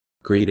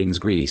Greetings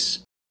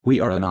Greece. We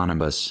are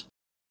anonymous.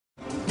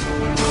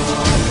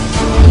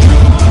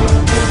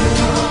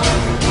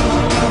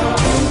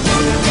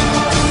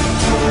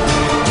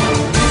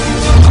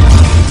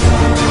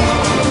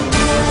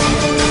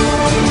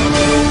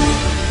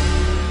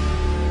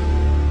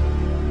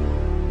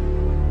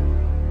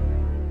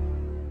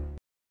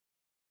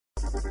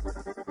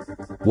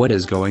 What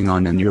is going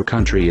on in your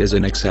country is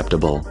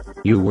unacceptable.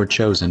 You were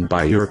chosen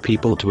by your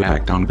people to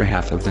act on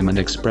behalf of them and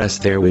express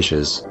their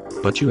wishes,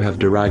 but you have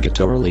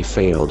derogatorily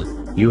failed.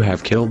 You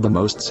have killed the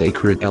most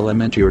sacred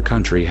element your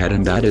country had,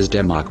 and that is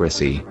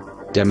democracy.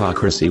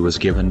 Democracy was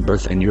given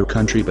birth in your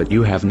country, but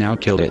you have now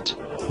killed it.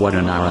 What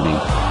an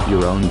irony.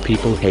 Your own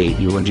people hate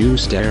you and you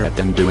stare at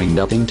them doing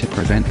nothing to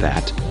prevent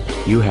that.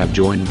 You have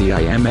joined the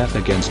IMF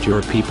against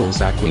your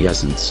people's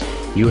acquiescence.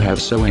 You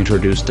have so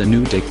introduced a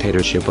new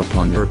dictatorship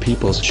upon your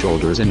people's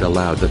shoulders and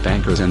allowed the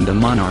bankers and the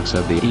monarchs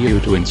of the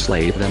EU to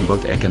enslave them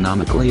both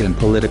economically and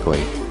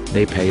politically.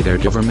 They pay their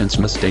government's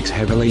mistakes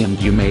heavily,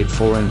 and you made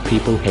foreign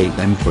people hate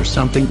them for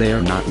something they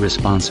are not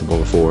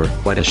responsible for.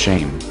 What a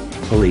shame.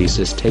 Police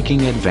is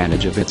taking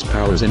advantage of its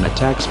powers and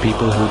attacks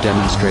people who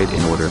demonstrate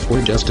in order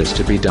for justice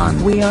to be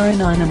done. We are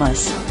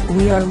anonymous.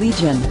 We are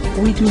legion.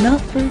 We do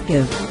not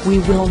forgive. We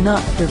will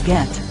not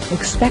forget.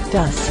 Expect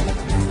us.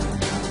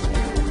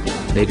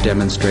 They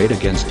demonstrate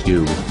against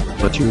you,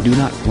 but you do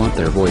not want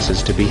their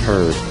voices to be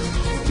heard.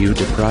 You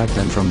deprive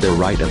them from their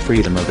right of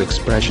freedom of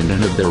expression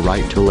and of their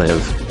right to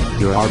live.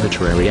 Your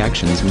arbitrary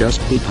actions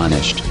must be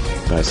punished.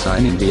 By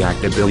signing the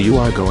ACTA bill, you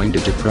are going to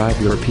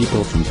deprive your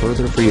people from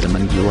further freedom,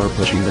 and you are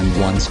pushing them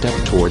one step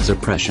towards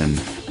oppression.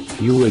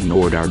 You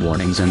ignored our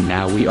warnings, and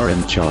now we are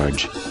in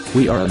charge.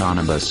 We are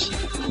anonymous.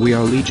 We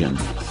are legion.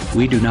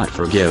 We do not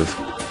forgive.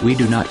 We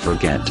do not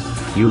forget.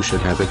 You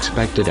should have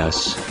expected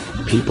us.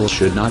 People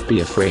should not be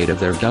afraid of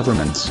their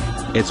governments.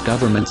 It's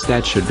governments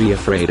that should be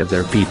afraid of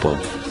their people.